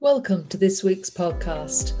Welcome to this week's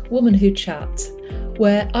podcast, Woman Who Chat,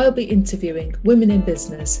 where I'll be interviewing women in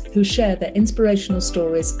business who share their inspirational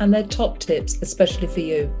stories and their top tips, especially for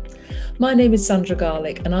you. My name is Sandra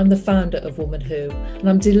Garlick and I'm the founder of Woman Who, and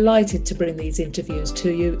I'm delighted to bring these interviews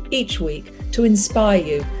to you each week to inspire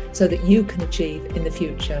you so that you can achieve in the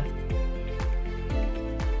future.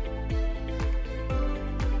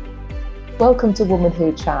 Welcome to Woman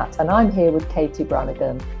Who Chat, and I'm here with Katie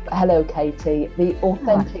Brannigan. Hello, Katie, the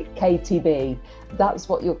authentic KTB. That's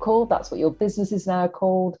what you're called. That's what your business is now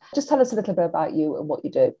called. Just tell us a little bit about you and what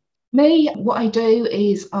you do. Me, what I do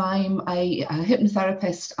is I'm a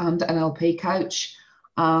hypnotherapist and NLP coach,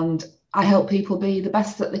 and I help people be the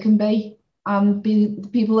best that they can be and be the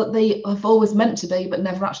people that they have always meant to be, but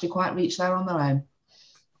never actually quite reach there on their own.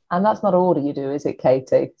 And that's not all that you do, is it,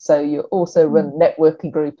 Katie? So you also run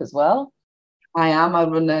networking group as well. I am. I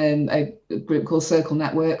run a group called Circle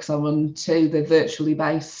Networks. I run two. They're virtually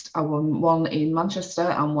based. I run one in Manchester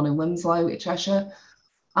and one in Winslow, Cheshire.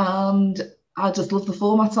 And I just love the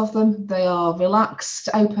format of them. They are relaxed,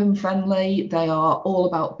 open, friendly. They are all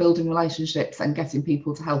about building relationships and getting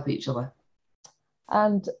people to help each other.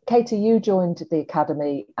 And Katie, you joined the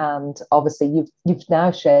Academy, and obviously you've now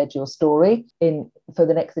shared your story for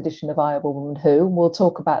the next edition of I Am a Woman Who. We'll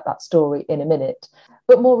talk about that story in a minute.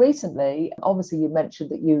 But more recently, obviously you mentioned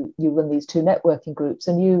that you run these two networking groups,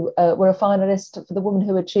 and you were a finalist for the Woman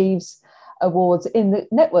Who Achieves Awards in the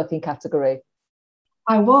networking category.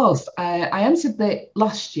 I was. I entered the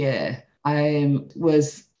last year. I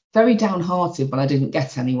was very downhearted when I didn't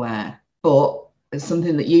get anywhere. But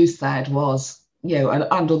something that you said was, you know, and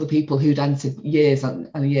other people who'd entered years and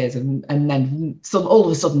years and then all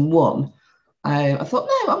of a sudden won. I thought,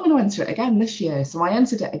 no, I'm going to enter it again this year. So I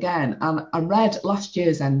entered it again, and I read last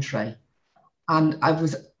year's entry, and I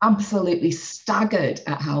was absolutely staggered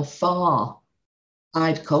at how far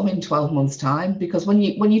I'd come in 12 months' time. Because when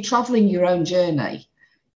you're traveling your own journey,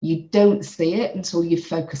 you don't see it until you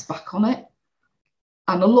focus back on it.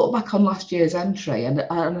 And I look back on last year's entry, and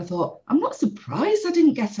I thought, I'm not surprised I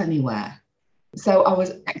didn't get anywhere. So I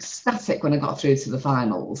was ecstatic when I got through to the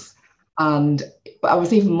finals. But I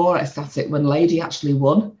was even more ecstatic when Lady actually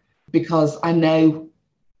won, because I know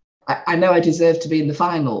I deserve to be in the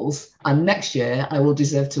finals, and next year I will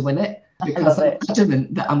deserve to win it, because I'm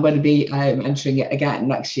adamant that I'm going to be entering it again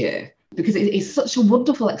next year, because it's such a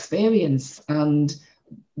wonderful experience. And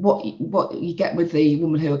what you get with the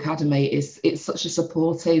Woman Who Academy is it's such a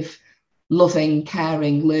supportive, loving,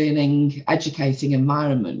 caring, learning, educating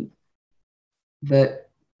environment that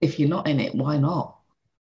if you're not in it, why not?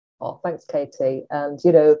 Oh, thanks, Katie. And,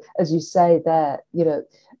 you know, as you say there, you know,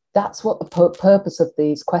 that's what the purpose of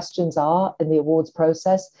these questions are in the awards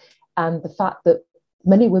process. And the fact that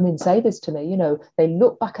many women say this to me, you know, they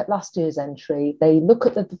look back at last year's entry, they look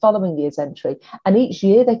at the following year's entry, and each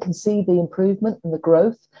year they can see the improvement and the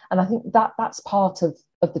growth. And I think that's part of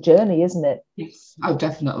the journey, isn't it? Yes. Oh,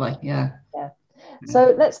 definitely. Yeah.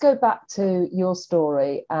 So let's go back to your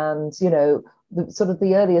story, and, you know,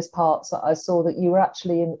 the earliest parts that I saw that you were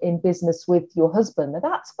actually in business with your husband. Now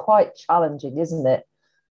that's quite challenging, isn't it?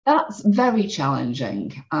 That's very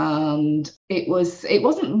challenging, and it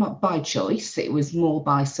wasn't by choice. It was more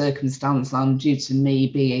by circumstance, and due to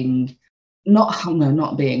me not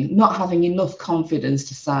having enough confidence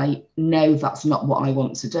to say, no, that's not what I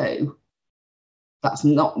want to do. That's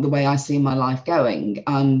not the way I see my life going.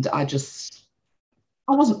 And I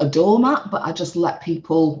wasn't a doormat, but I just let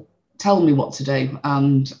people tell me what to do,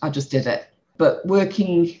 and I just did it. But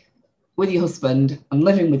working with your husband and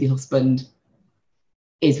living with your husband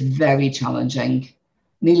is very challenging.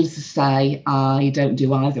 Needless to say, I don't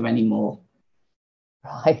do either anymore.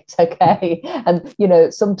 Right, okay. And, you know,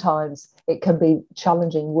 sometimes it can be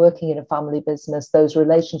challenging working in a family business. Those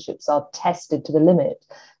relationships are tested to the limit,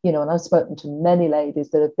 you know, and I've spoken to many ladies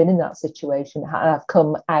that have been in that situation and have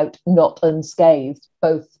come out not unscathed,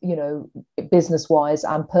 both, you know, business-wise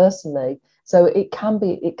and personally. So it can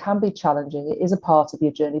be challenging. It is a part of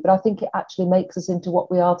your journey, but I think it actually makes us into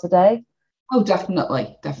what we are today. Oh,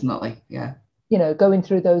 definitely, yeah. You know, going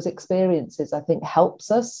through those experiences, I think, helps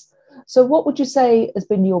us. So what would you say has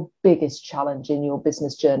been your biggest challenge in your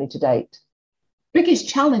business journey to date? Biggest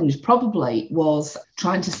challenge probably was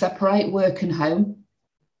trying to separate work and home,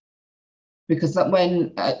 because that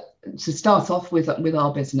to start off with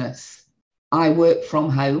our business, I worked from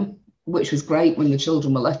home, which was great when the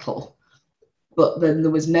children were little, but then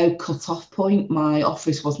there was no cut-off point. My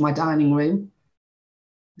office was my dining room.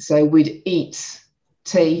 So we'd eat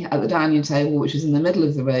tea at the dining table, which was in the middle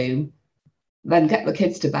of the room, then get the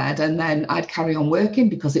kids to bed, and then I'd carry on working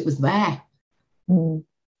because it was there.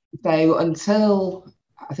 So until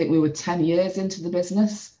I think we were 10 years into the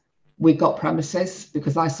business. We got premises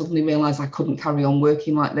because I suddenly realised I couldn't carry on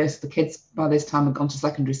working like this. The kids by this time had gone to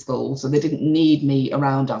secondary school, so they didn't need me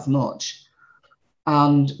around as much.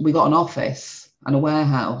 And we got an office and a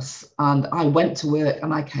warehouse, and I went to work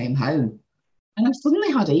and I came home. And I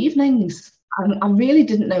suddenly had evenings, and I really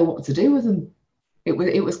didn't know what to do with them.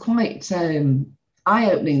 It was quite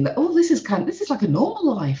eye-opening that, oh, this is like a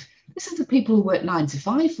normal life. This is the people who work 9 to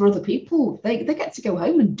 5 for other people. They get to go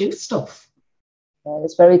home and do stuff.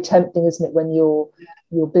 It's very tempting, isn't it, when your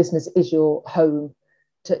business is your home,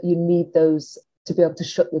 you need those to be able to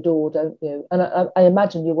shut the door, don't you? And I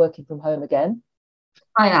imagine you're working from home again.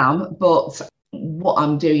 I am, but what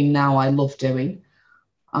I'm doing now, I love doing.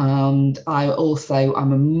 And I'm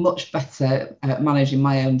a much better at managing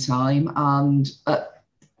my own time. And I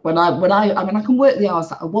can work the hours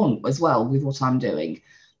that I want as well with what I'm doing.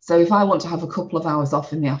 So if I want to have a couple of hours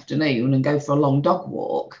off in the afternoon and go for a long dog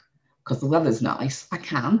walk, because the weather's nice, I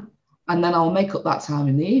can, and then I'll make up that time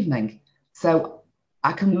in the evening. So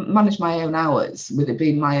I can manage my own hours with it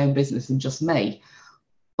being my own business and just me.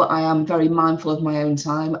 But I am very mindful of my own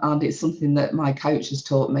time, and it's something that my coach has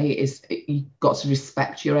taught me is you've got to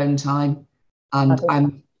respect your own time. And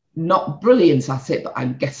I'm not brilliant at it, but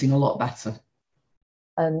I'm getting a lot better.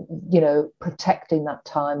 And, protecting that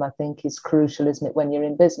time, I think, is crucial, isn't it, when you're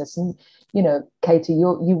in business? And, Katie,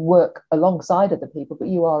 you work alongside other people, but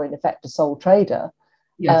you are, in effect, a sole trader.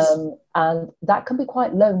 Yes. And that can be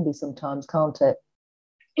quite lonely sometimes, can't it?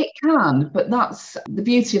 It can, but that's the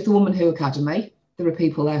beauty of the Woman Who Academy. There are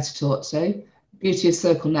people there to talk to. Beauty of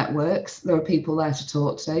Circle Networks, there are people there to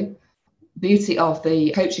talk to. Beauty of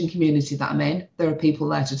the coaching community that I'm in, there are people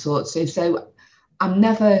there to talk to. So I'm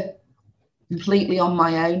never completely on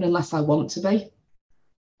my own unless I want to be.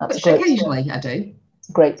 But occasionally I do. It's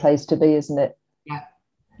a great place to be, isn't it?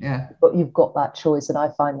 Yeah. But you've got that choice, and I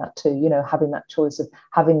find that too, having that choice of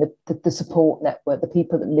having the support network, the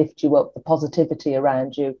people that lift you up, the positivity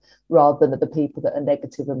around you, rather than the people that are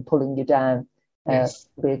negative and pulling you down. Yes.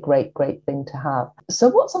 Would be a great thing to have. So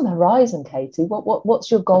what's on the horizon, Katie? What's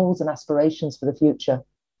your goals and aspirations for the future?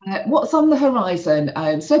 What's on the horizon?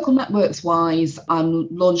 Circle Networks wise, I'm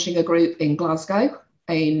launching a group in Glasgow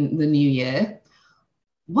in the new year.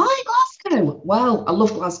 Why Glasgow? Well, I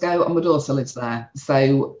love Glasgow and my daughter lives there.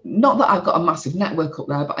 So not that I've got a massive network up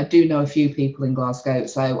there, but I do know a few people in Glasgow.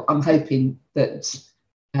 So I'm hoping that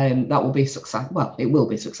that will be successful. Well, it will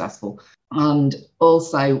be successful. And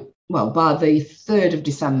also, by the 3rd of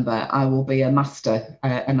December, I will be a master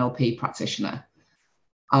NLP practitioner.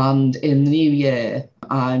 And in the new year,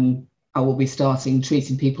 I will be starting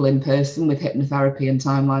treating people in person with hypnotherapy and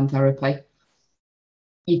timeline therapy.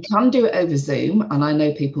 You can do it over Zoom, and I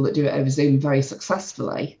know people that do it over Zoom very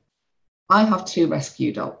successfully. I have 2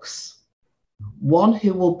 rescue dogs. One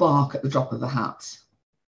who will bark at the drop of a hat.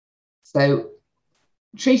 So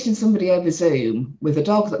treating somebody over Zoom with a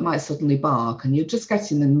dog that might suddenly bark, and you're just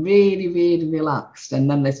getting them really, really relaxed, and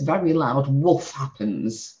then this very loud woof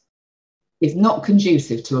happens, is not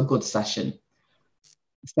conducive to a good session.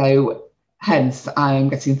 So hence I'm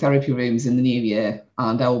getting therapy rooms in the new year,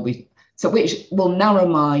 and which will narrow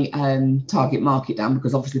my target market down,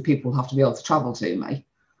 because obviously people have to be able to travel to me.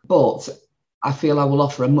 But I feel I will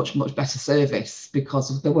offer a much, much better service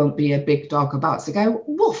because there won't be a big dog about to go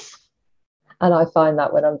woof. And I find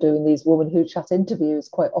that when I'm doing these Woman Who Chat interviews,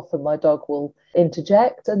 quite often my dog will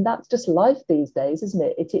interject, and that's just life these days, isn't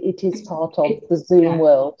it? It is part of the Zoom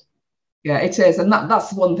world. Yeah, it is. And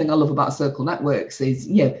that's one thing I love about Circle Networks is,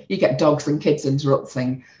 you get dogs and kids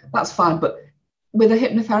interrupting. That's fine. But with a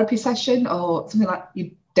hypnotherapy session or something like that,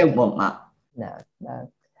 you don't want that.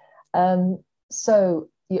 No. So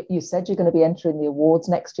you said you're going to be entering the awards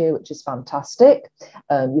next year, which is fantastic.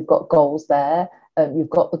 You've got goals there.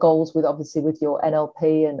 You've got the goals with your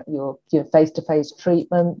NLP and your face-to-face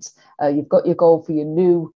treatment. You've got your goal for your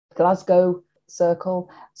new Glasgow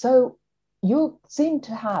circle. So you seem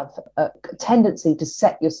to have a tendency to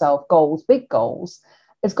set yourself goals, big goals.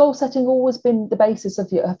 Has goal setting always been the basis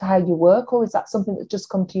of how you work, or is that something that's just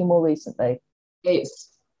come to you more recently? It's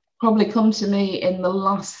probably come to me in the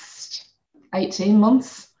last 18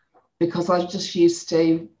 months, because I just used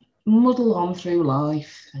to muddle on through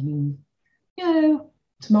life and,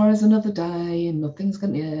 tomorrow's another day and nothing's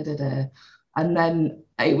going to, And then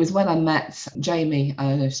it was when I met Jamie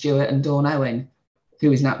Stewart and Dawn Owen,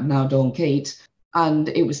 who is now Dawn Keat, and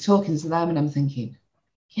it was talking to them, and I'm thinking,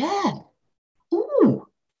 why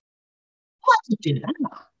did you do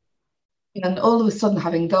that? And all of a sudden,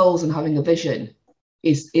 having goals and having a vision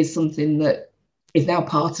is something that is now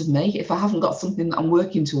part of me. If I haven't got something that I'm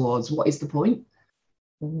working towards, what is the point?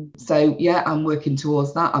 So yeah, I'm working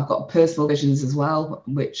towards that. I've got personal visions as well,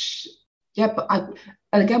 which and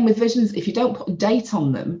again with visions, if you don't put a date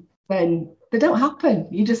on them, then they don't happen.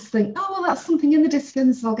 You just think, oh well, that's something in the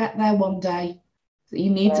distance, I'll get there one day. So you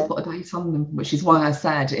need to put a date on them, which is why I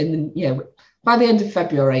said by the end of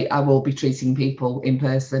February I will be treating people in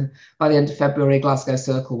person. By the end of February, Glasgow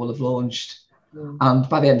Circle will have launched, and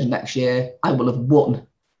by the end of next year I will have won.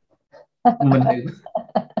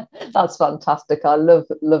 That's fantastic. I love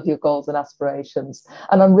your goals and aspirations,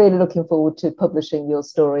 and I'm really looking forward to publishing your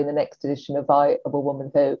story in the next edition of I Am a Woman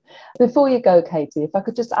Who. Before you go, Katie, if I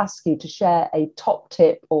could just ask you to share a top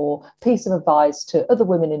tip or piece of advice to other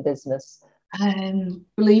women in business.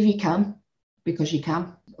 Believe you can, because you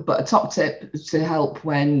can. But a top tip to help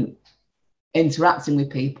when interacting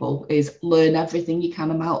with people is learn everything you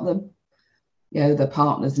can about them. Their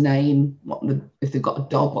partner's name, if they've got a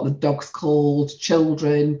dog, what the dog's called,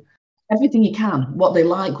 children, everything you can, what they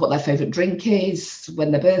like, what their favourite drink is,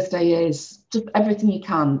 when their birthday is, just everything you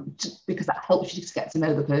can, just because that helps you to get to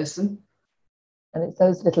know the person. And it's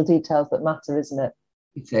those little details that matter, isn't it?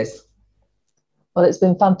 It is. Well, it's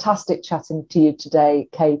been fantastic chatting to you today,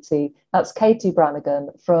 Katie. That's Katie Brannigan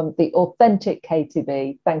from the Authentic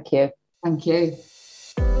KTB. Thank you. Thank you.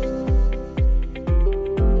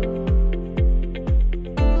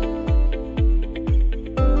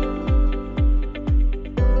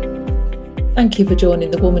 Thank you for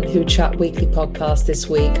joining the Woman Who Chat weekly podcast this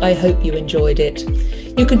week. I hope you enjoyed it.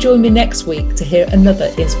 You can join me next week to hear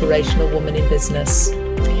another inspirational woman in business.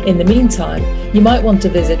 In the meantime, you might want to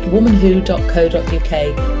visit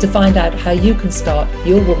womanwho.co.uk to find out how you can start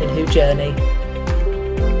your Woman Who journey.